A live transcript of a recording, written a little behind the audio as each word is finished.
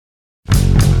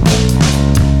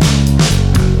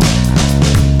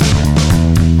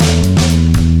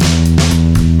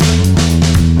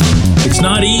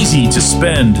easy to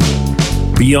spend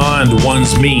beyond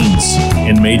one's means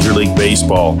in Major League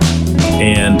Baseball.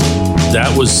 And that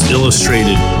was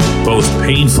illustrated both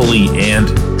painfully and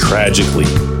tragically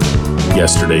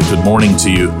yesterday. Good morning to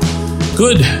you.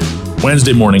 Good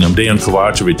Wednesday morning. I'm Dejan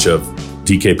Kovacevic of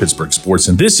DK Pittsburgh Sports,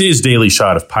 and this is Daily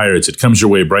Shot of Pirates. It comes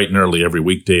your way bright and early every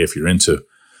weekday if you're into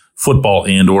football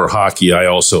and or hockey. I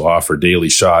also offer daily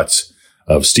shots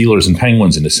of Steelers and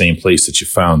Penguins in the same place that you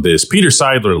found this. Peter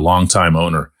Seidler, longtime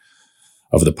owner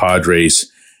of the Padres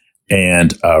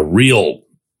and a real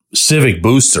civic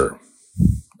booster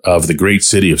of the great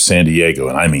city of San Diego,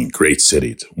 and I mean great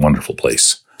city. It's a wonderful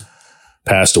place.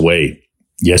 Passed away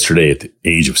yesterday at the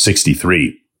age of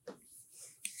 63.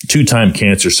 Two-time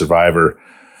cancer survivor,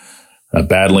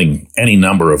 battling any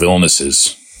number of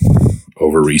illnesses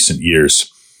over recent years,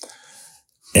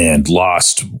 and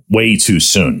lost way too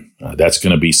soon. That's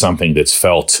going to be something that's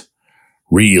felt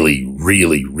really,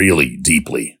 really, really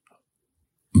deeply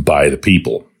by the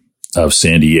people of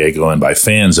San Diego and by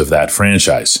fans of that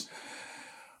franchise.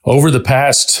 Over the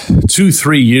past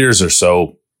 2-3 years or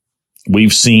so,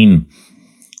 we've seen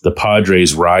the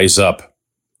Padres rise up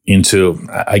into,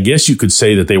 I guess you could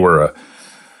say that they were a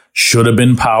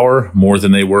should-have-been power more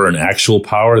than they were an actual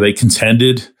power. They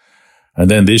contended, and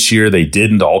then this year they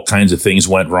didn't. All kinds of things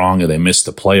went wrong, and they missed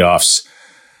the playoffs.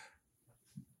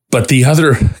 But the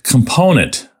other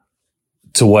component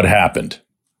to what happened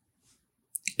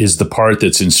is the part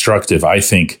that's instructive, I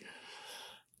think,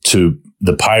 to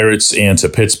the Pirates and to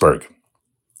Pittsburgh,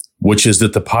 which is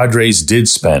that the Padres did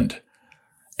spend,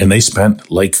 and they spent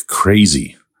like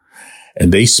crazy.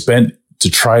 And they spent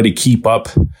to try to keep up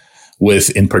with,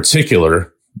 in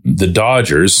particular, the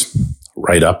Dodgers,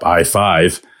 right up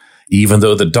I-5, even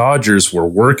though the Dodgers were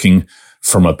working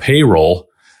from a payroll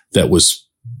that was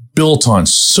built on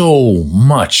so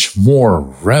much more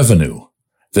revenue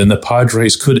than the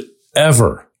Padres could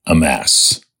ever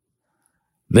amass.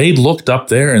 They looked up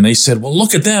there and they said, well,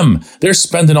 look at them. They're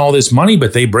spending all this money,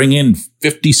 but they bring in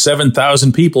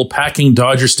 57,000 people packing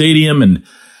Dodger Stadium and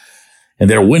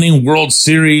they're winning World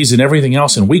Series and everything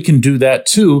else, and we can do that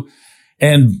too.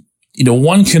 And,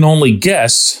 one can only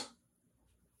guess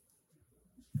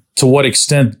to what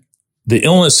extent the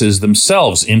illnesses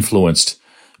themselves influenced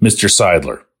Mr.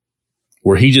 Seidler,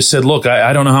 where he just said, look,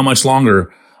 I don't know how much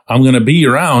longer I'm going to be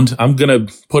around. I'm going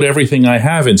to put everything I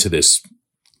have into this.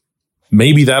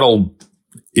 Maybe that'll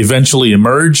eventually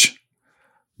emerge,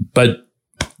 but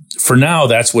for now,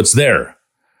 that's what's there.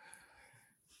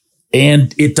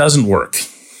 And it doesn't work.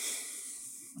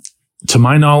 To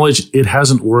my knowledge, it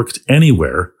hasn't worked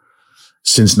anywhere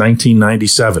since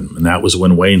 1997. And that was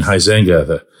when Wayne Huizenga,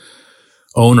 the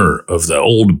owner of the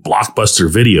old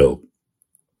Blockbuster Video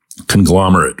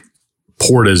conglomerate,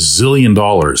 poured $1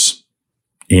 zillion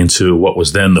into what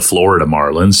was then the Florida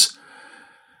Marlins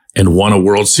and won a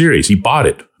World Series. He bought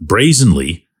it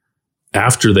brazenly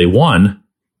after they won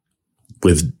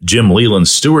with Jim Leyland's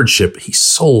stewardship. He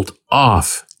sold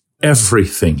off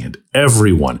everything and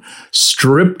everyone,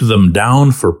 stripped them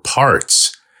down for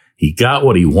parts. He got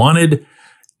what he wanted.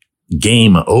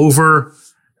 Game over.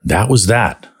 That was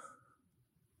that.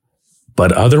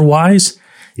 But otherwise,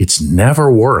 it's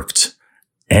never worked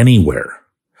anywhere.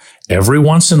 Every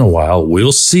once in a while,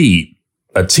 we'll see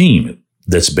a team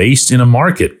that's based in a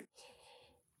market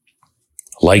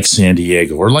like San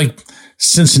Diego or like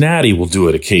Cincinnati will do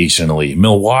it occasionally.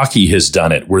 Milwaukee has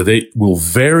done it where they will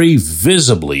very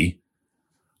visibly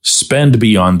spend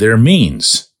beyond their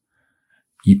means.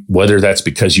 Whether that's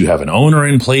because you have an owner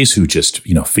in place who just,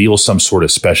 feels some sort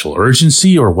of special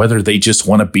urgency, or whether they just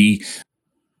want to be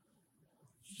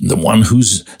the one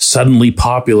who's suddenly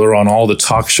popular on all the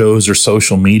talk shows or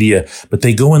social media, but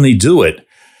they go and they do it.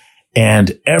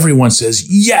 And everyone says,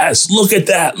 yes, look at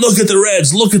that. Look at the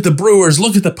Reds. Look at the Brewers.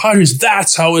 Look at the Padres.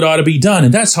 That's how it ought to be done.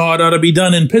 And that's how it ought to be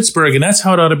done in Pittsburgh. And that's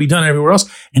how it ought to be done everywhere else.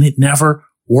 And it never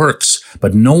works.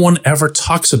 But no one ever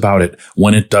talks about it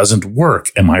when it doesn't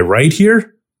work. Am I right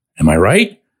here? Am I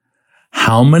right?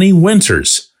 How many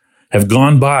winters have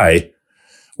gone by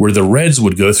where the Reds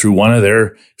would go through one of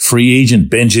their free agent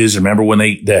binges? Remember when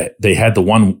they had the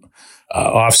one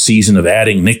off season of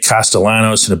adding Nick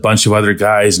Castellanos and a bunch of other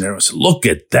guys, and everyone said, look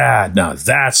at that. Now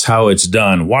that's how it's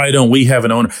done. Why don't we have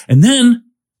an owner? And then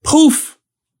poof,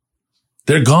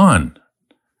 they're gone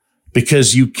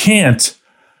because you can't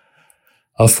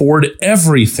afford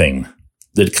everything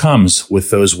that comes with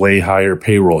those way higher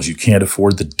payrolls. You can't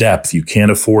afford the depth. You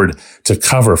can't afford to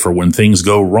cover for when things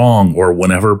go wrong or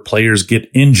whenever players get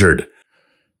injured.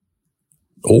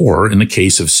 Or in the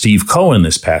case of Steve Cohen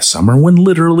this past summer, when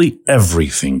literally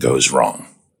everything goes wrong.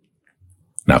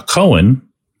 Now, Cohen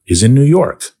is in New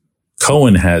York.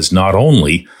 Cohen has not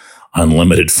only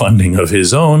unlimited funding of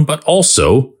his own, but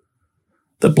also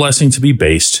the blessing to be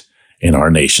based in our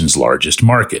nation's largest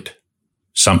market.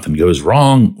 Something goes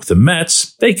wrong with the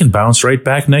Mets, they can bounce right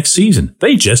back next season.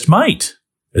 They just might,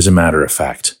 as a matter of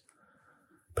fact.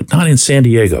 But not in San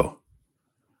Diego.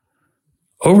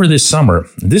 Over this summer,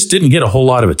 this didn't get a whole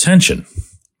lot of attention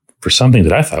for something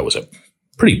that I thought was a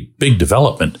pretty big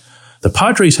development. The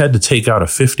Padres had to take out a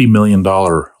 $50 million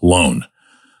loan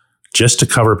just to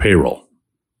cover payroll.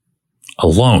 A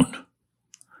loan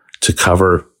to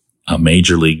cover a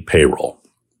major league payroll.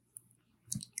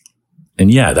 And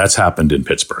yeah, that's happened in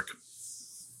Pittsburgh.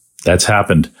 That's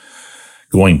happened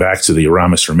going back to the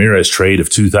Aramis Ramirez trade of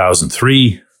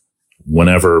 2003,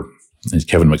 whenever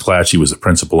Kevin McClatchy was the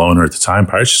principal owner at the time.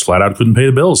 Pirates just flat out couldn't pay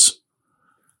the bills.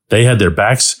 They had their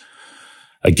backs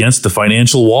against the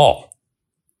financial wall.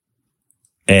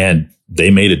 And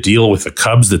they made a deal with the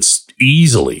Cubs that's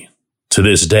easily, to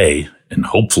this day, and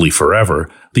hopefully forever,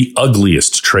 the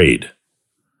ugliest trade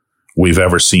we've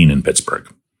ever seen in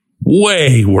Pittsburgh.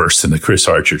 Way worse than the Chris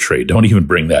Archer trade. Don't even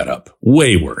bring that up.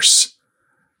 Way worse.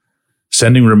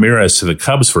 Sending Ramirez to the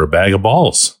Cubs for a bag of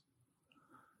balls.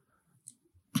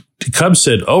 The Cubs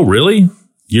said, "Oh, really?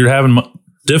 You're having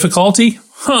difficulty?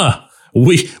 Huh.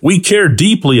 We care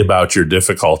deeply about your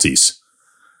difficulties.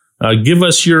 Give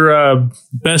us your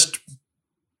best,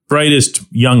 brightest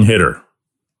young hitter.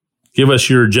 Give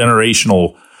us your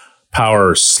generational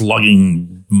power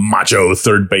slugging macho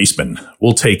third baseman.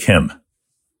 We'll take him."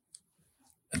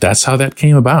 That's how that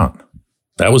came about.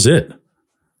 That was it.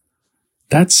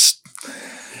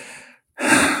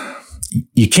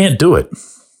 You can't do it.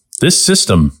 This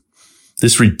system,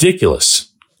 this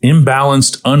ridiculous,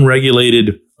 imbalanced,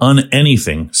 unregulated,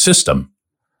 unanything system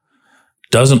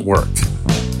doesn't work.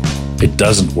 It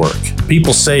doesn't work.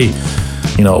 People say,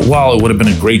 well, it would have been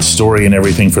a great story and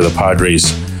everything for the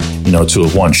Padres, to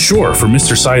have won. Sure, for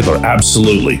Mr. Seidler,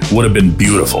 absolutely. Would have been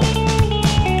beautiful.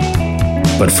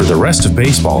 But for the rest of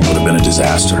baseball, it would have been a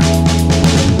disaster.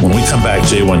 When we come back,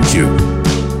 J1Q.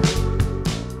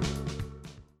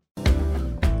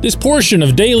 This portion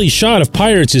of Daily Shot of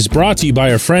Pirates is brought to you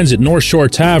by our friends at North Shore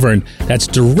Tavern, that's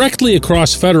directly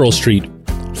across Federal Street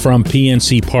from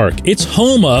PNC Park. It's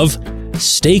home of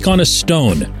Steak on a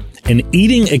Stone, an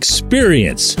eating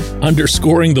experience,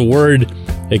 underscoring the word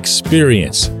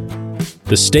experience.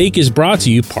 The steak is brought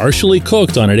to you partially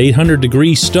cooked on an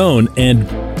 800-degree stone, and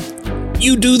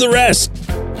you do the rest.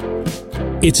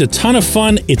 It's a ton of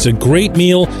fun, it's a great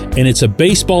meal, and it's a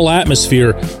baseball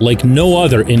atmosphere like no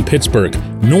other in Pittsburgh.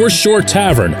 North Shore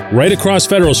Tavern, right across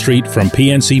Federal Street from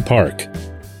PNC Park.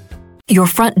 Your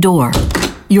front door,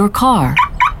 your car,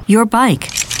 your bike,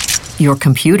 your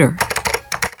computer,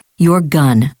 your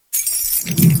gun.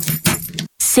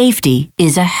 Safety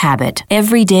is a habit.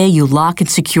 Every day you lock and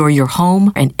secure your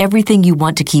home and everything you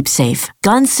want to keep safe.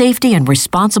 Gun safety and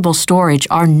responsible storage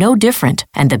are no different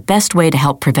and the best way to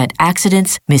help prevent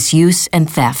accidents, misuse, and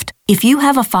theft. If you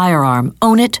have a firearm,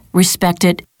 own it, respect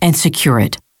it, and secure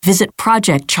it. Visit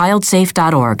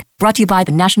ProjectChildSafe.org. Brought to you by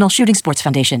the National Shooting Sports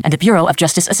Foundation and the Bureau of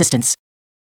Justice Assistance.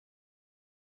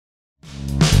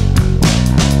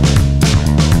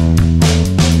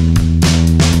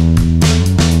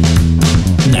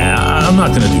 I'm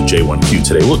not going to do J1Q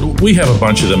today. We have a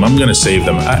bunch of them. I'm going to save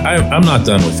them. I'm not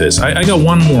done with this. I got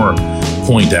one more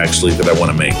point, actually, that I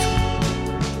want to make.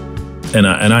 And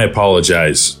I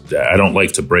apologize. I don't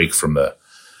like to break from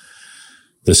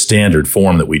the standard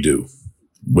form that we do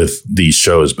with these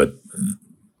shows. But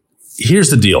here's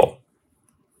the deal.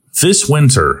 This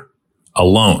winter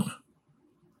alone,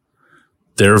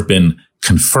 there have been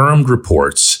confirmed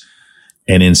reports,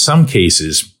 and in some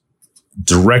cases,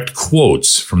 direct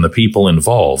quotes from the people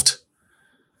involved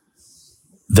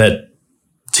that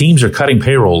teams are cutting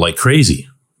payroll like crazy.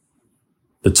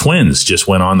 The Twins just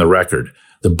went on the record.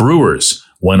 The Brewers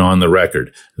went on the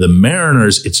record. The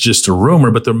Mariners, it's just a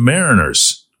rumor, but the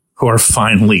Mariners, who are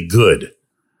finally good,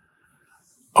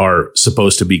 are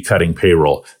supposed to be cutting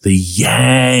payroll. The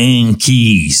Yankees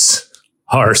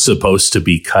are supposed to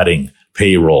be cutting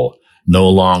payroll, no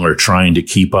longer trying to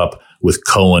keep up with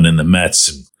Cohen and the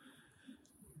Mets,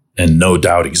 and no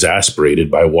doubt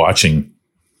exasperated by watching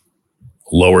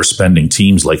lower spending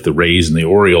teams like the Rays and the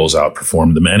Orioles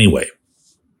outperform them anyway.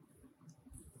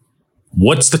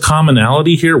 What's the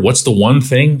commonality here? What's the one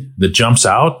thing that jumps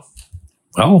out?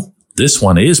 Well, this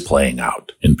one is playing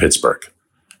out in Pittsburgh,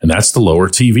 and that's the lower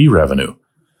TV revenue.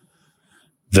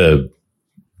 The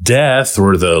death,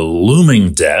 or the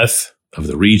looming death, of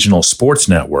the regional sports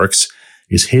networks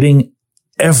is hitting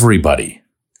everybody,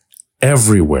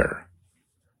 everywhere.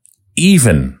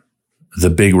 Even the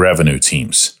big revenue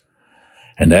teams.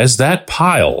 And as that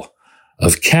pile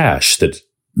of cash that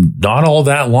not all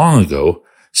that long ago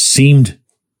seemed,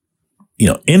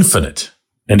 infinite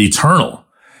and eternal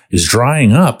is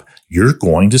drying up, you're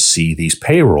going to see these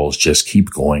payrolls just keep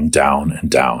going down and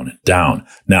down and down.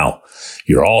 Now,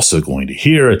 you're also going to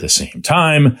hear at the same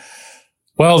time,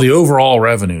 well, the overall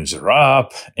revenues are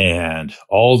up and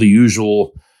all the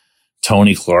usual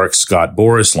Tony Clark, Scott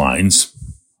Boras lines.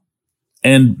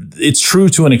 And it's true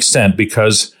to an extent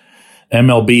because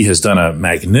MLB has done a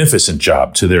magnificent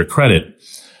job, to their credit,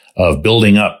 of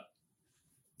building up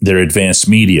their advanced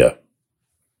media.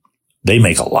 They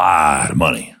make a lot of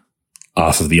money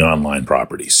off of the online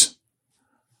properties.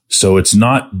 So it's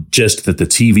not just that the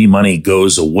TV money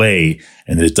goes away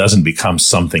and that it doesn't become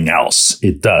something else.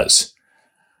 It does.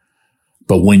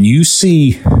 But when you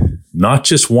see not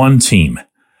just one team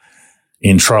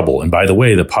in trouble, and by the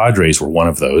way, the Padres were one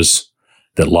of those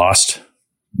that lost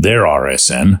their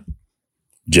RSN,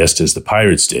 just as the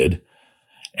Pirates did,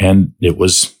 and it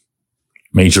was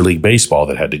Major League Baseball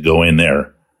that had to go in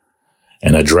there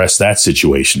and address that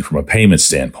situation from a payment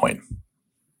standpoint.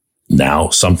 Now,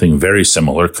 something very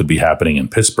similar could be happening in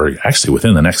Pittsburgh, actually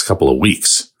within the next couple of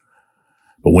weeks.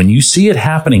 But when you see it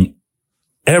happening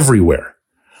everywhere,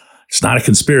 it's not a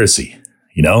conspiracy.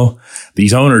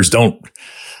 These owners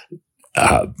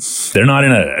they're not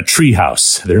in a tree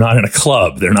house. They're not in a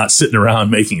club. They're not sitting around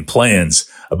making plans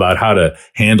about how to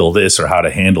handle this or how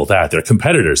to handle that. They're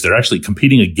competitors. They're actually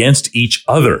competing against each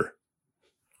other,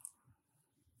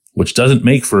 which doesn't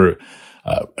make for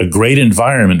a great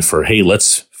environment for, hey,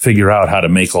 let's figure out how to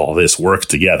make all this work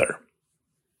together.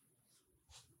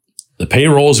 The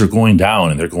payrolls are going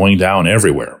down, and they're going down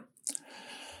everywhere.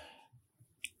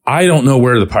 I don't know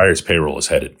where the Pirates payroll is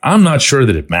headed. I'm not sure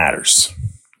that it matters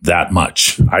that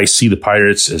much. I see the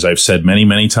Pirates, as I've said many,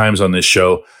 many times on this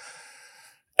show,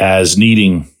 as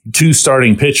needing 2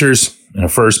 starting pitchers and a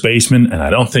first baseman. And I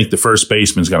don't think the first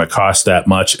baseman is going to cost that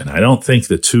much. And I don't think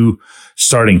the 2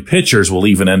 starting pitchers will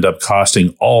even end up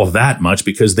costing all that much,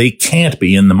 because they can't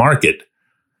be in the market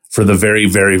for the very,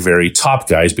 very, very top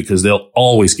guys, because they'll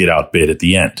always get outbid at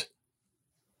the end.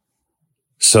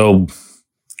 So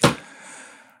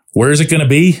where is it going to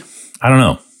be? I don't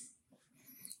know.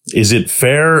 Is it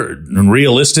fair and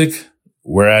realistic?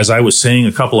 Whereas I was saying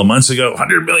a couple of months ago,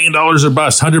 $100 million or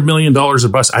bust, $100 million or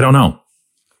bust. I don't know.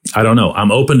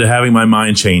 I'm open to having my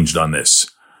mind changed on this.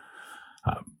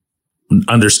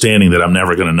 Understanding that I'm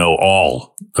never going to know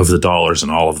all of the dollars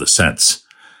and all of the cents.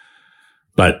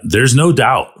 But there's no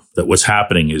doubt that what's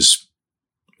happening is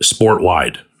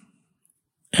sport-wide.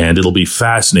 And it'll be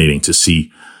fascinating to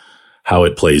see how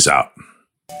it plays out.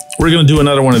 We're going to do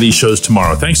another one of these shows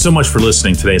tomorrow. Thanks so much for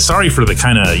listening today. Sorry for the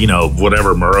kind of,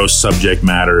 whatever morose subject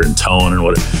matter and tone and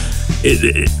what.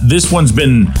 This one's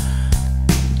been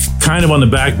kind of on the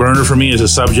back burner for me as a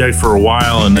subject for a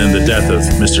while, and then the death of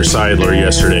Mr. Seidler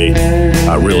yesterday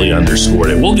really underscored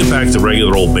it. We'll get back to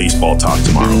regular old baseball talk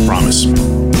tomorrow, promise.